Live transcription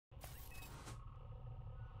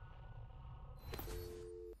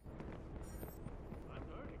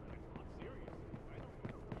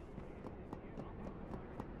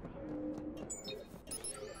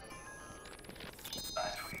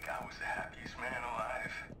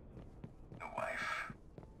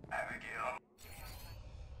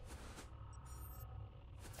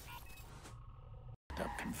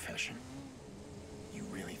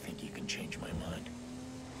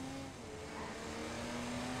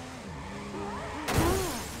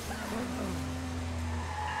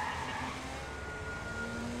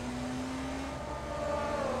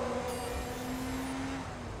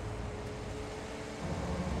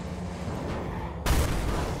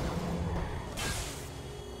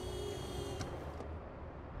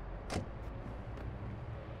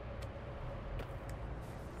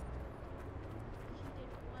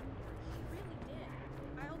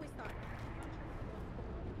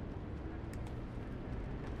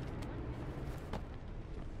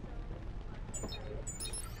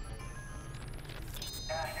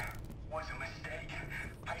That was a mistake.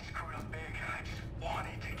 I screwed up big. I just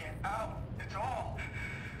wanted to get out. It's all.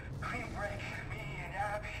 Clean break. Me and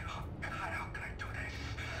Abby. Oh, God, how can I do this?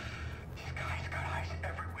 These guys got eyes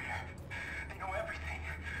everywhere. They know everything.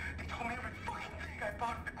 They told me every fucking thing I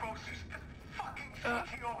bought at the groceries. The fucking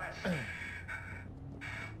CTOS.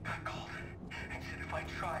 I called and said if I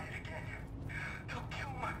try it again, they'll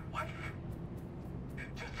kill my wife.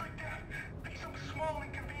 Just like that. Be some small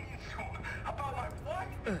inconvenience to him about my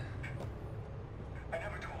wife. I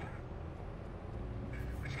never told her.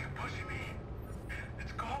 But she kept pushing me.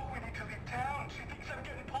 Let's go. We need to leave town. She thinks I'm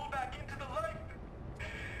getting pulled back into the life.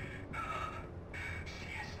 She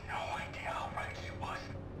has no idea how right she was.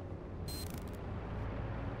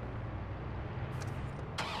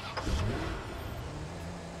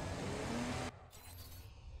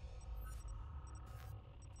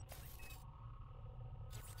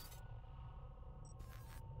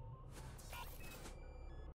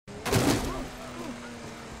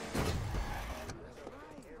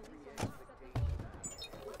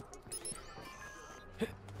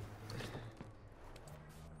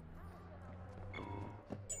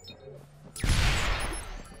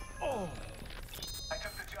 I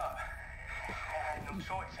took the job. I had no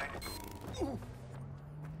choice.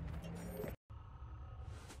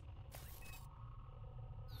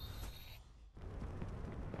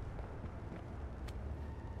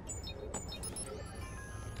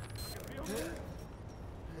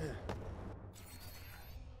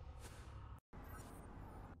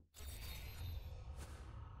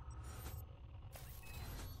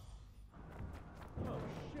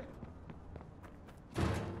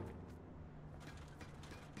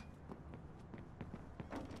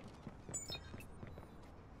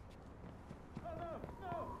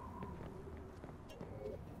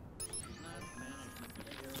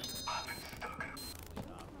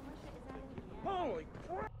 Holy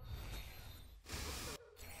crap!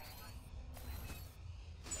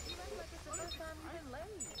 You act like it's the first time you've been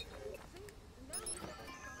late. See? Now you have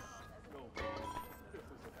to come off as a... No, this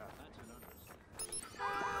isn't how. That's an understatement.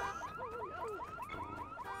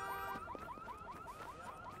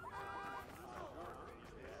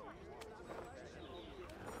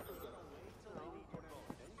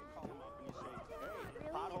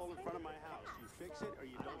 Pothole in front of my house. You fix it or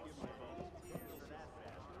you don't get my vote. It's that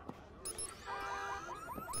fast.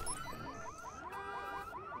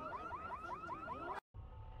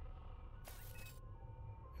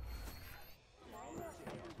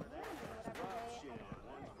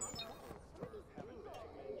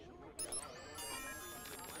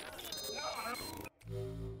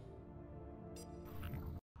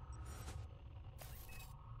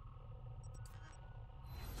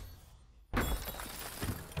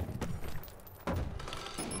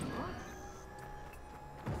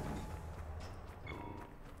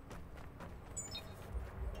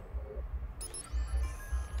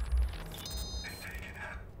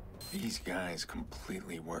 These guys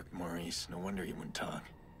completely worked Maurice. No wonder he wouldn't talk.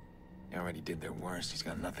 They already did their worst. He's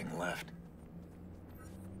got nothing left.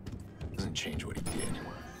 Doesn't change what he did.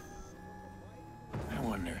 I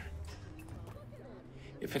wonder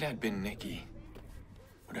if it had been Nikki,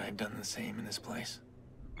 would I have done the same in this place?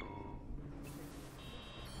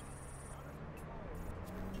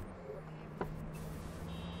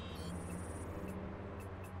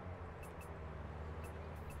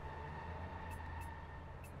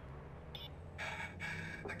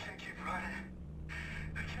 I can't keep running.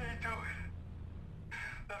 I can't do it.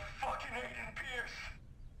 That fucking Aiden Pierce.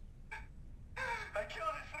 I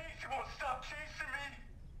killed his niece. He won't stop chasing me.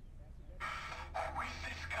 Who is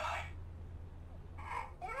this guy?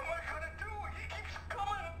 What am I gonna do? He keeps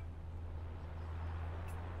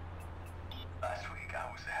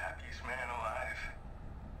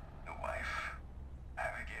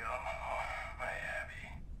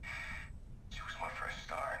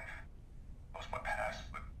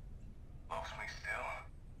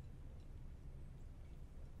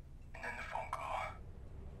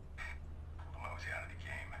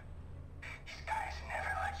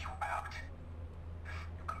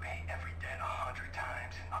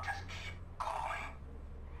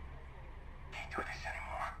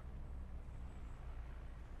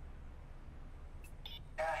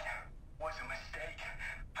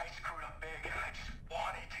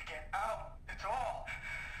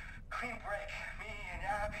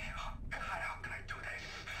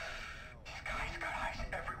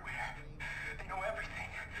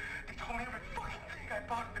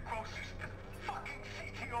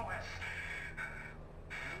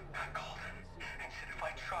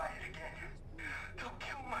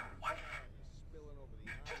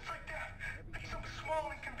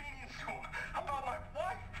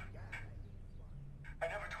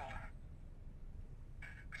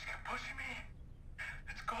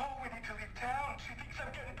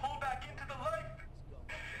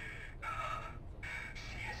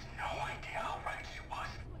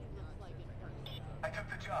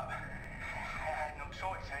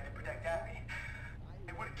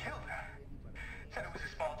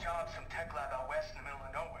middle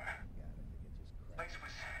of nowhere. The place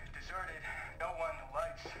was deserted, no one, no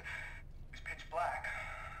lights. It was pitch black.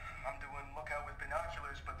 I'm doing lookout with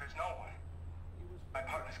binoculars, but there's no one. My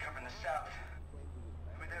partner's covering the south.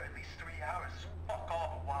 We were there at least 3 hours. Fuck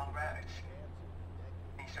all the wild rabbits.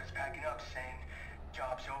 And he starts packing up, saying,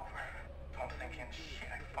 job's over. So I'm thinking, shit,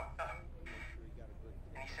 I fucked up.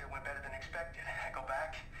 And he said it went better than expected. I go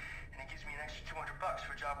back, and he gives me an extra $200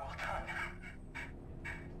 for a job well done.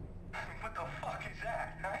 I mean, what the fuck is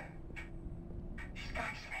that, huh? These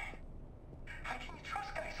guys, man. How can you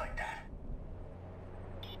trust guys like that?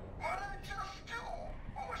 What did I just do?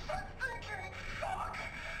 What was I thinking? Fuck!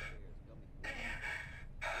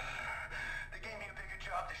 They gave me a bigger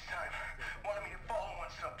job this time. Wanted me to follow one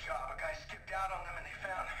sub job. A guy skipped out on them and they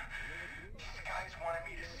found him. These guys wanted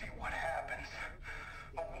me to see what happens.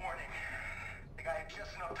 A warning. The guy had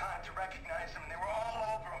just enough time to recognize him and they were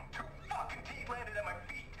all over him. 2 fucking teeth landed at my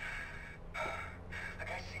feet. The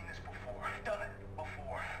guy's seen this before. Done it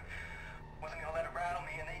before. Wasn't gonna let it rattle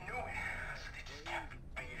me and they knew it. So they just kept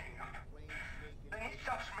beating him. Then he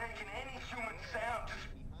stops making any human sound, just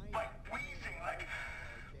like wheezing, like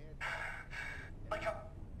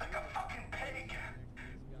a fucking pig.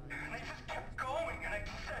 And they just kept going, and I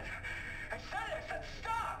said,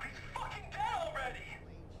 stop! He's fucking dead already!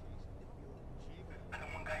 And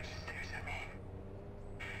then one guy just stares at me,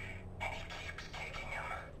 and he keeps kicking him.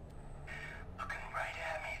 Looking right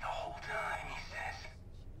at me the whole time, he says,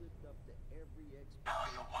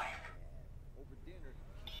 how's the wife?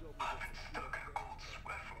 I've been stuck in a cold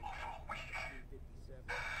sweat for over a week.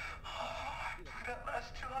 Oh, that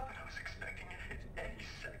last job and I was expecting it hit any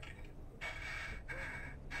second.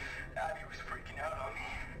 Abby was freaking out on me.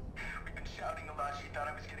 We've been shouting a lot. She thought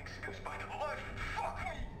I was getting seduced by the life. Fuck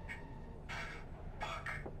me! Fuck.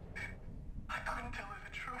 I couldn't tell her the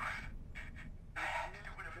truth. I had to do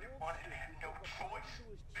whatever they wanted. I had no choice.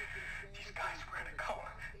 These guys were gonna come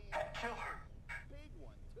and kill her.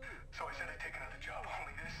 So I said I'd take another job,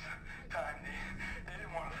 only this time they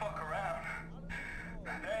didn't want to fuck around.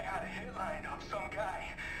 They had a hit line of some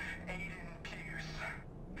guy, Aiden Pierce.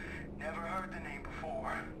 Never heard the name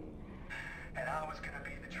before. And I was gonna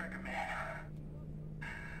be the trigger man.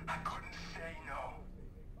 I couldn't say no.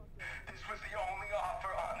 This was the only offer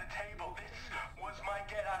on the table. This was my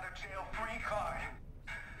get out of jail free card.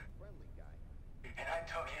 And I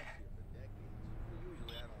took it.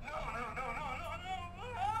 No.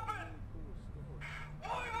 What happened?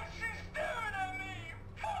 Why was she staring at me?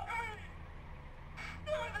 Fuck me!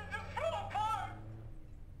 Everything just fell apart.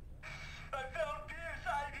 I found Pierce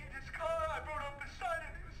ID'd his car. I rode up beside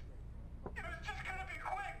him. It was just gonna be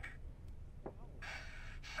quick.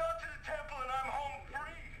 Shot to the temple and I'm home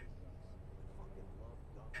free.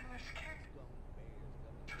 And this kid,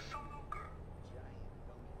 just some little girl.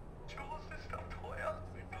 Jules is stuff toy out the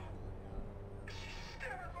window. She's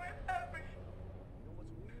staring right at me.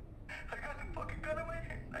 I got the fucking gun in my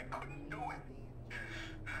hand. I couldn't do it.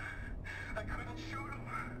 I couldn't shoot him.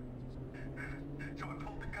 So I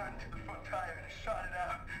pulled the gun to the front tire and I shot it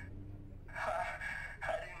out.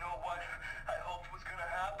 I didn't know what I hoped was gonna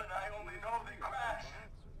happen. I only know they crashed.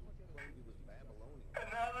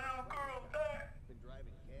 And that little girl there.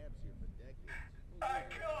 I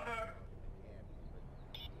killed her.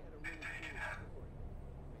 And taken her.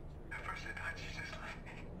 At first I thought she just left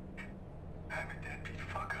me. I'm a deadbeat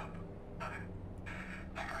fuck up. I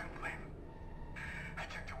couldn't blame him. I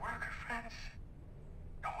took to work her friends.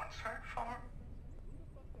 No one's heard from her.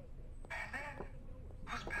 And then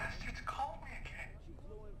those bastards called me again.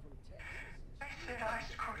 They said I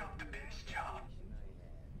screwed up the Pierce job.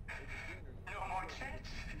 No more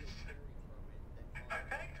chances. I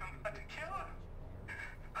begged them not to kill her.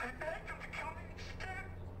 I begged them to kill me instead.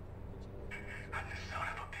 And the son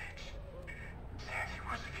of a bitch said he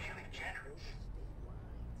was feeling generous.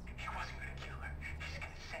 He wasn't gonna kill her. He's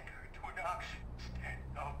gonna send her to an auction instead.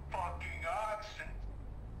 A fucking auction.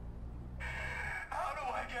 How do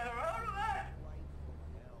I get her out of that?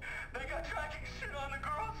 They got tracking shit on the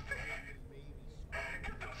girls.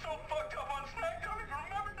 Get them so fucking